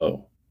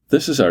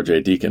This is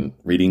R.J. Deacon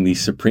reading the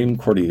Supreme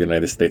Court of the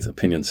United States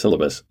opinion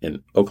syllabus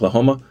in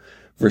Oklahoma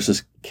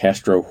versus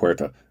Castro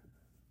Huerta,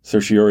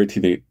 certiorari to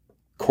the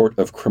Court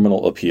of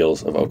Criminal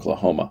Appeals of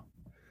Oklahoma.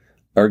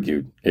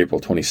 Argued April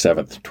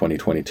 27th,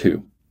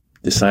 2022.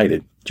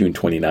 Decided June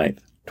 29th,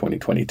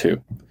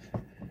 2022.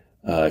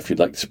 If you'd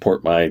like to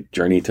support my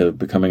journey to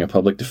becoming a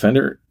public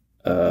defender,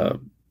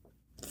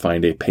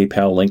 find a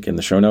PayPal link in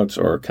the show notes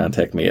or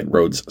contact me at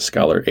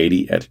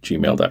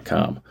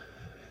rhodesscholar80@gmail.com.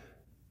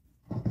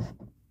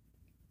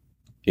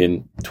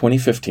 In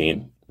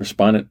 2015,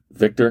 respondent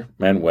Victor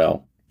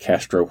Manuel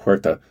Castro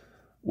Huerta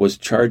was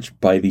charged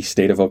by the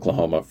state of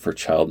Oklahoma for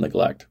child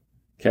neglect.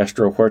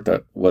 Castro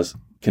Huerta was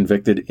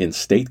convicted in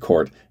state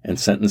court and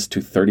sentenced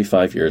to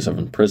 35 years of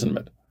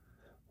imprisonment.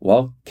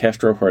 While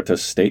Castro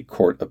Huerta's state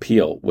court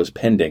appeal was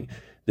pending,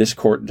 this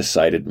court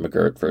decided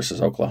McGirt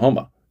versus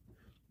Oklahoma.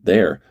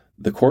 There,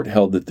 the court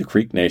held that the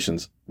Creek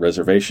Nation's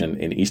reservation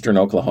in eastern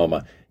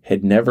Oklahoma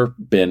had never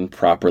been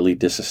properly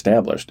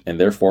disestablished and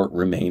therefore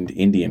remained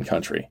Indian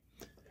country.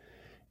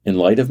 In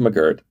light of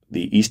McGirt,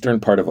 the eastern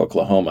part of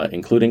Oklahoma,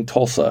 including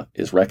Tulsa,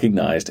 is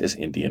recognized as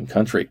Indian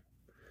country.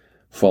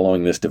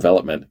 Following this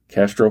development,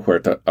 Castro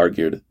Huerta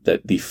argued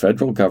that the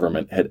federal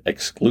government had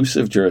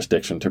exclusive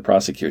jurisdiction to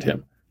prosecute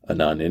him, a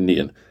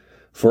non-Indian,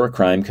 for a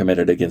crime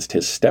committed against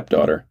his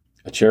stepdaughter,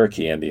 a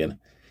Cherokee Indian,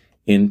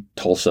 in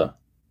Tulsa,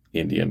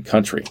 Indian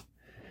country,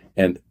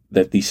 and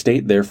that the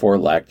state therefore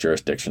lacked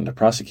jurisdiction to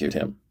prosecute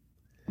him.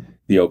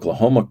 The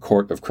Oklahoma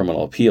Court of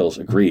Criminal Appeals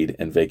agreed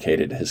and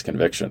vacated his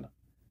conviction.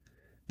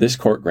 This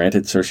court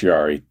granted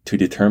certiorari to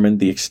determine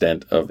the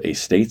extent of a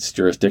state's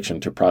jurisdiction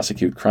to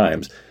prosecute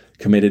crimes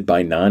committed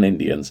by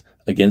non-Indians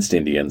against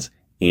Indians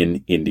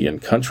in Indian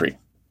country.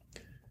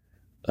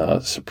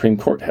 Supreme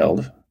Court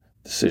held.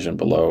 Decision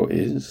below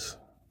is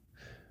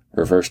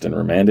reversed and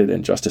remanded,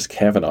 and Justice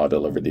Kavanaugh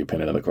delivered the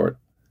opinion of the court.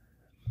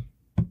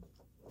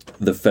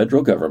 The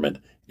federal government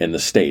and the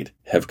state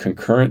have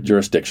concurrent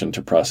jurisdiction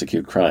to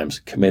prosecute crimes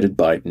committed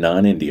by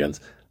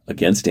non-Indians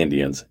against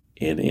Indians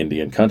in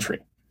Indian country.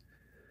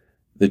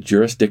 The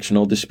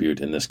jurisdictional dispute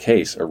in this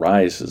case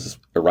arises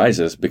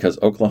because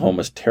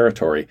Oklahoma's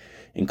territory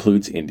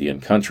includes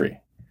Indian country.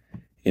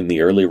 In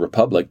the early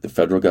republic, the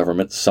federal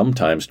government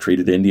sometimes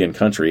treated Indian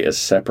country as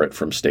separate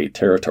from state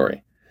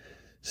territory.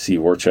 See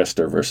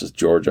Worcester versus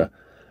Georgia,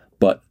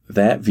 but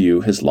that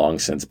view has long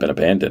since been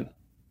abandoned.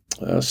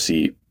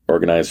 See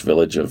Organized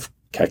Village of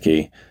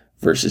Keke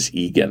versus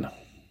Egan.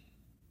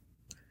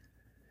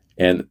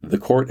 And the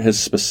court has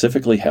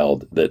specifically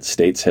held that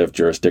states have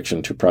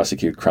jurisdiction to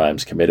prosecute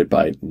crimes committed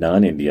by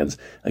non-Indians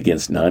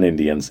against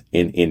non-Indians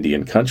in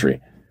Indian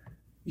country.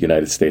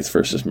 United States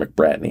versus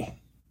McBratney.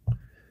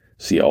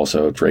 See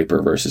also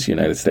Draper versus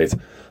United States.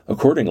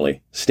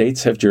 Accordingly,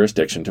 states have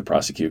jurisdiction to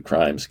prosecute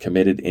crimes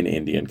committed in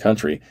Indian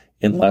country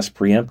unless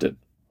preempted.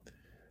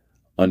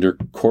 Under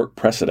court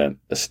precedent,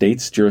 a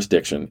state's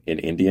jurisdiction in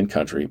Indian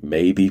country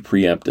may be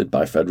preempted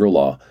by federal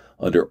law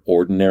under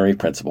ordinary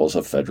principles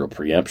of federal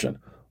preemption,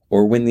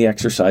 or when the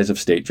exercise of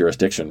state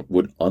jurisdiction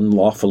would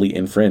unlawfully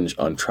infringe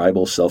on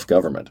tribal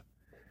self-government.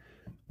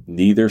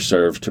 Neither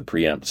serves to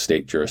preempt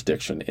state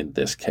jurisdiction in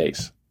this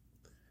case.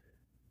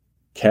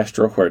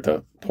 Castro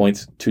Huerta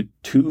points to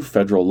two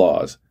federal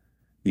laws,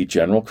 the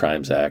General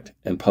Crimes Act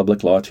and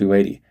Public Law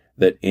 280,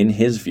 that in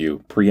his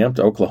view preempt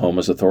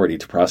Oklahoma's authority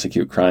to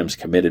prosecute crimes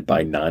committed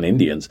by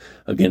non-Indians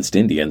against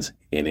Indians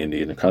in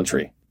Indian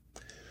country.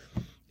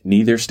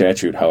 Neither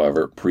statute,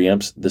 however,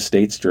 preempts the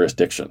state's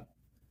jurisdiction.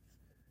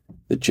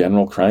 The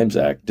General Crimes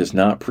Act does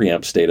not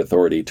preempt state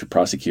authority to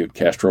prosecute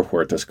Castro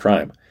Huerta's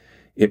crime.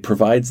 It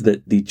provides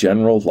that the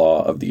general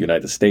law of the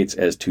United States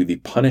as to the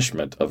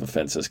punishment of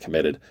offenses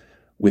committed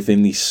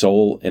within the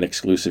sole and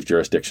exclusive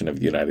jurisdiction of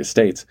the United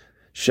States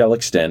shall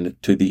extend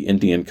to the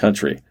Indian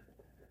country.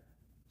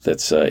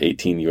 That's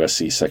 18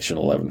 U.S.C. Section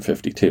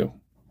 1152.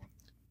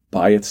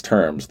 By its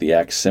terms, the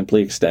Act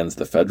simply extends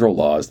the federal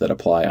laws that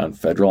apply on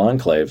federal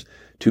enclaves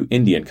to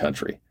Indian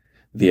country.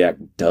 The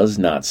Act does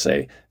not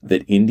say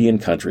that Indian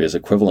country is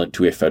equivalent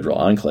to a federal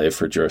enclave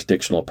for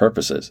jurisdictional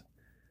purposes,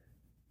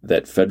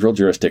 that federal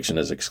jurisdiction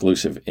is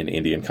exclusive in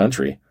Indian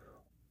country,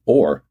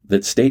 or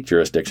that state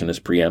jurisdiction is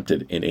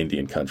preempted in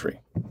Indian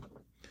country.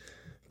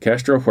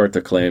 Castro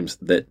Huerta claims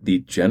that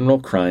the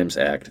General Crimes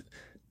Act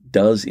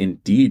does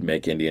indeed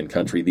make Indian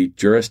country the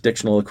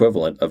jurisdictional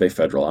equivalent of a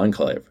federal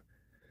enclave.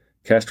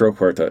 Castro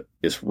Huerta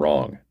is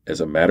wrong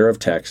as a matter of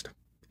text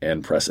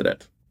and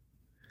precedent.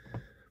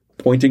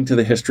 Pointing to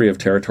the history of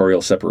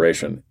territorial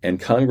separation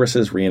and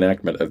Congress's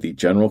reenactment of the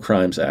General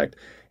Crimes Act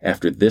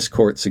after this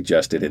court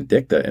suggested in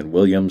dicta in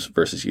Williams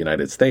versus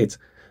United States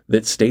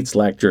that states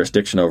lack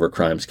jurisdiction over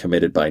crimes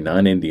committed by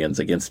non-Indians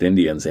against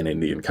Indians in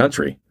Indian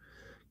country,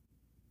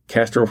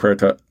 Castro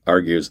Huerta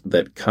argues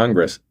that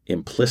Congress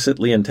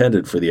implicitly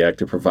intended for the act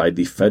to provide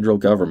the federal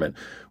government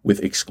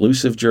with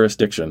exclusive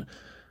jurisdiction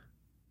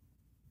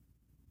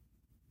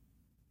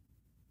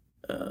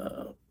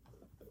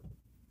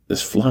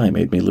this fly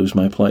made me lose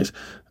my place.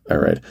 All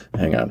right,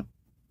 hang on.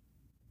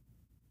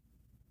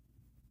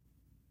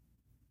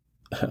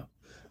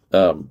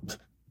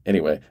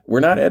 Anyway, we're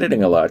not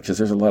editing a lot because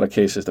there's a lot of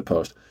cases to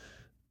post.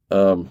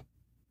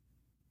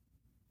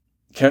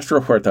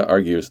 Castro Huerta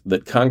argues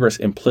that Congress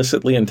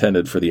implicitly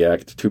intended for the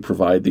act to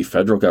provide the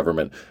federal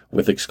government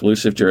with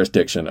exclusive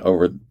jurisdiction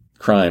over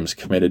crimes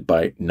committed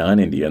by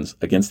non-Indians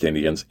against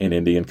Indians in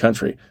Indian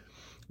country.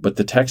 But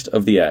the text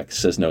of the act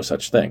says no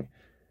such thing.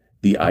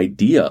 The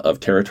idea of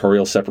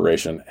territorial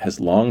separation has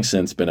long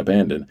since been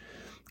abandoned,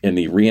 and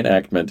the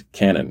reenactment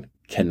canon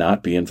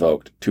cannot be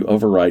invoked to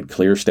override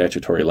clear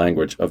statutory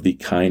language of the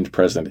kind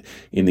present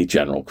in the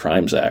General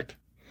Crimes Act.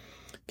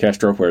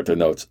 Castro Huerta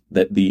notes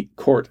that the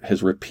court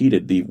has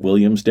repeated the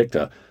Williams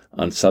dicta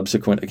on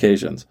subsequent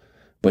occasions,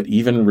 but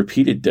even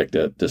repeated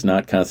dicta does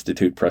not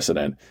constitute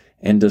precedent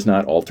and does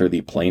not alter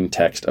the plain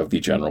text of the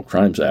General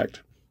Crimes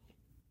Act.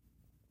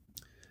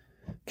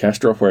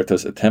 Castro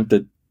Huerta's attempt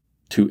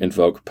to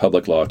invoke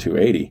Public Law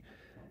 280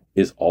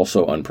 is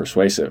also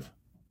unpersuasive.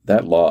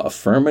 That law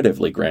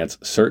affirmatively grants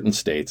certain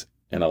states,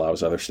 and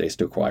allows other states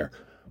to acquire,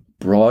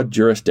 broad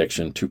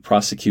jurisdiction to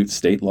prosecute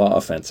state law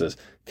offenses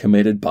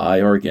committed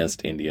by or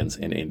against Indians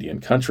in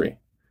Indian country.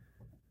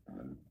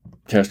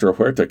 Castro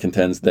Huerta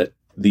contends that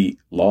the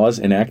law's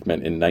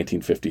enactment in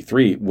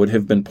 1953 would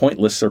have been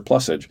pointless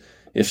surplusage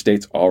if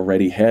states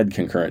already had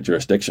concurrent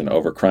jurisdiction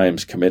over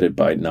crimes committed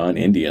by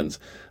non-Indians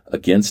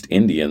against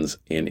Indians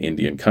in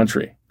Indian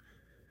country.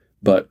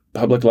 But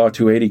Public Law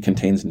 280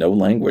 contains no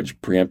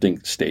language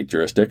preempting state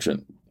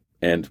jurisdiction,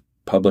 and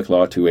Public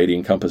Law 280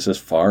 encompasses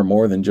far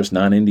more than just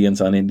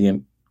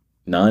non-Indian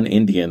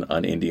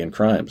on Indian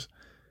crimes.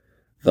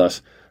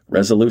 Thus,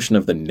 resolution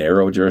of the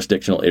narrow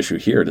jurisdictional issue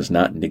here does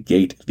not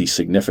negate the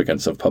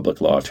significance of Public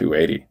Law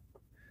 280.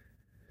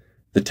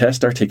 The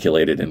test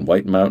articulated in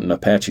White Mountain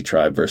Apache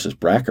Tribe versus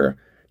Bracker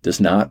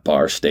does not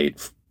bar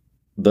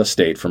the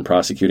state from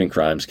prosecuting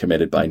crimes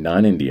committed by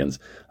non-Indians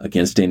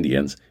against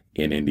Indians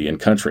in Indian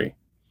country.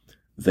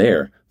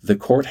 There, the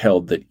court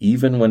held that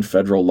even when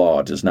federal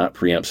law does not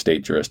preempt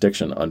state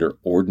jurisdiction under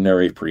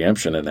ordinary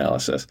preemption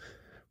analysis,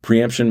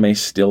 preemption may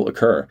still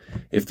occur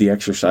if the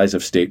exercise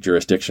of state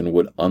jurisdiction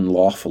would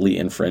unlawfully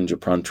infringe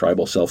upon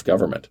tribal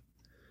self-government.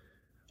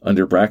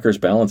 Under Bracker's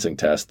balancing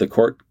test, the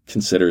court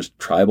considers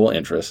tribal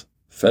interests,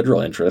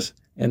 federal interests,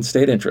 and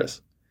state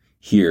interests.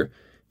 Here,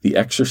 the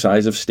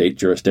exercise of state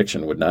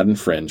jurisdiction would not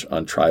infringe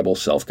on tribal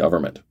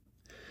self-government.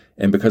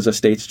 And because a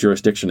state's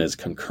jurisdiction is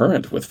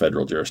concurrent with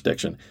federal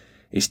jurisdiction,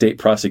 a state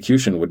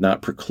prosecution would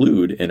not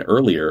preclude an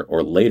earlier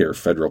or later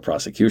federal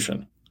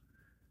prosecution.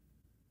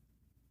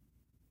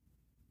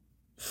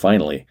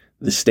 Finally,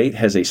 the state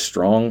has a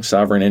strong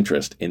sovereign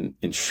interest in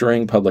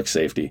ensuring public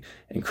safety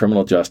and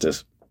criminal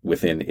justice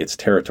within its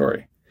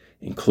territory,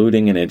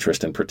 including an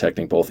interest in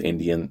protecting both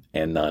Indian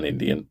and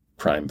non-Indian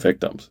crime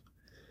victims.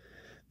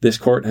 This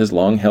court has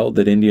long held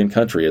that Indian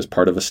country is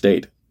part of a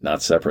state,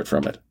 not separate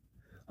from it.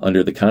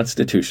 Under the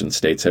Constitution,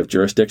 states have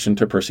jurisdiction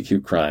to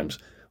prosecute crimes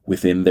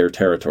within their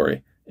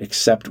territory,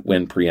 except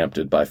when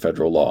preempted by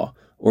federal law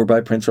or by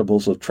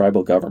principles of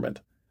tribal government.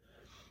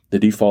 The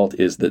default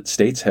is that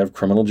states have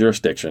criminal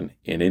jurisdiction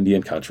in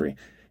Indian country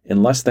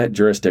unless that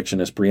jurisdiction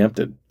is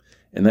preempted,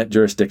 and that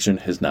jurisdiction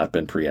has not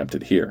been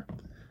preempted here.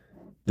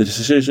 The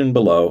decision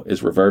below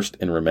is reversed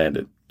and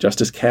remanded.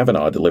 Justice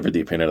Kavanaugh delivered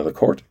the opinion of the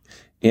court,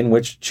 in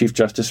which Chief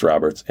Justice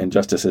Roberts and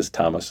Justices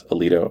Thomas,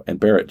 Alito, and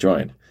Barrett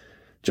joined.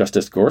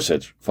 Justice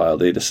Gorsuch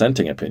filed a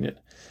dissenting opinion,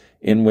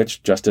 in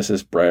which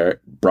Justices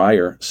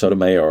Breyer,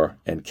 Sotomayor,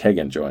 and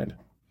Kagan joined.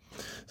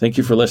 Thank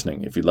you for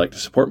listening. If you'd like to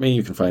support me,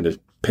 you can find a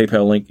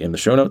PayPal link in the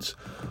show notes,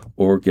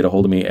 or get a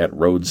hold of me at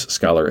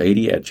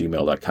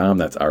rhodesscholar80@gmail.com.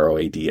 That's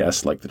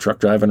ROADS like the truck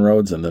driving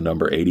roads, and the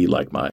number 80 like my